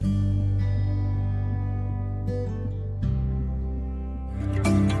Good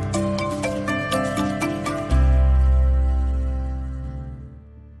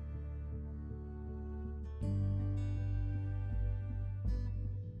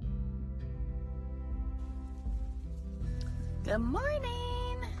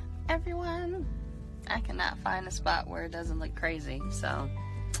morning, everyone. I cannot find a spot where it doesn't look crazy, so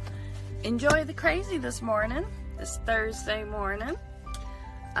enjoy the crazy this morning, this Thursday morning.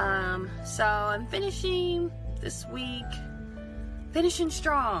 So I'm finishing this week, finishing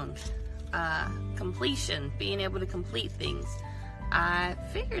strong, completion, being able to complete things. I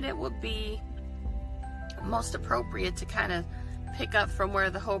figured it would be most appropriate to kind of pick up from where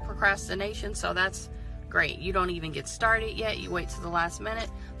the whole procrastination, so that's great. You don't even get started yet. You wait to the last minute.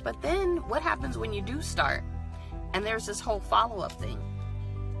 But then what happens when you do start? And there's this whole follow-up thing.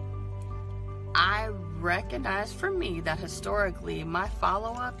 I recognize for me that historically my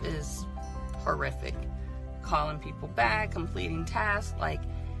follow-up is horrific. Calling people back, completing tasks. Like,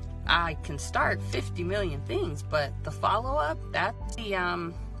 I can start 50 million things, but the follow-up, that's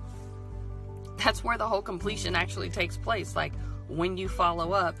where the whole completion actually takes place. Like, when you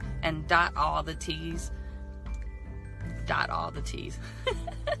follow up and dot all the T's,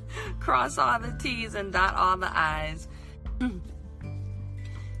 cross all the T's and dot all the I's.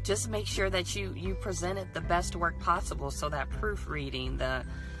 Just make sure that you present it the best work possible. So that proofreading,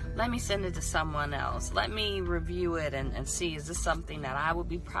 let me send it to someone else, let me review it and see, is this something that I would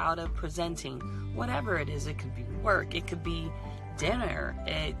be proud of presenting? Whatever it is, it could be work, it could be dinner,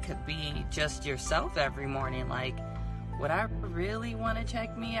 it could be just yourself every morning. Like, would I really want to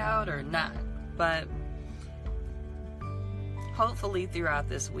check me out or not? But hopefully throughout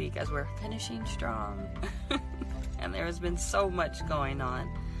this week, as we're finishing strong, and there has been so much going on,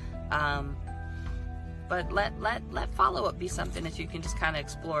 but let follow-up be something that you can just kind of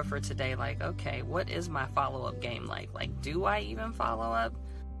explore for today. Like, okay, what is my follow-up game like? Like, do I even follow up?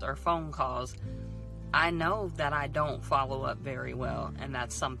 Or phone calls? I know that I don't follow up very well, and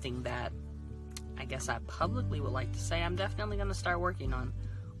that's something that I guess I publicly would like to say I'm definitely going to start working on,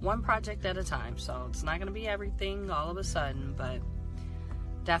 one project at a time. So it's not going to be everything all of a sudden, but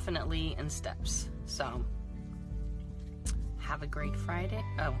definitely in steps. So have a great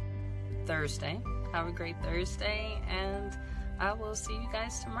Thursday. Have a great Thursday, and I will see you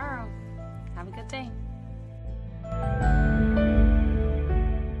guys tomorrow. Have a good day.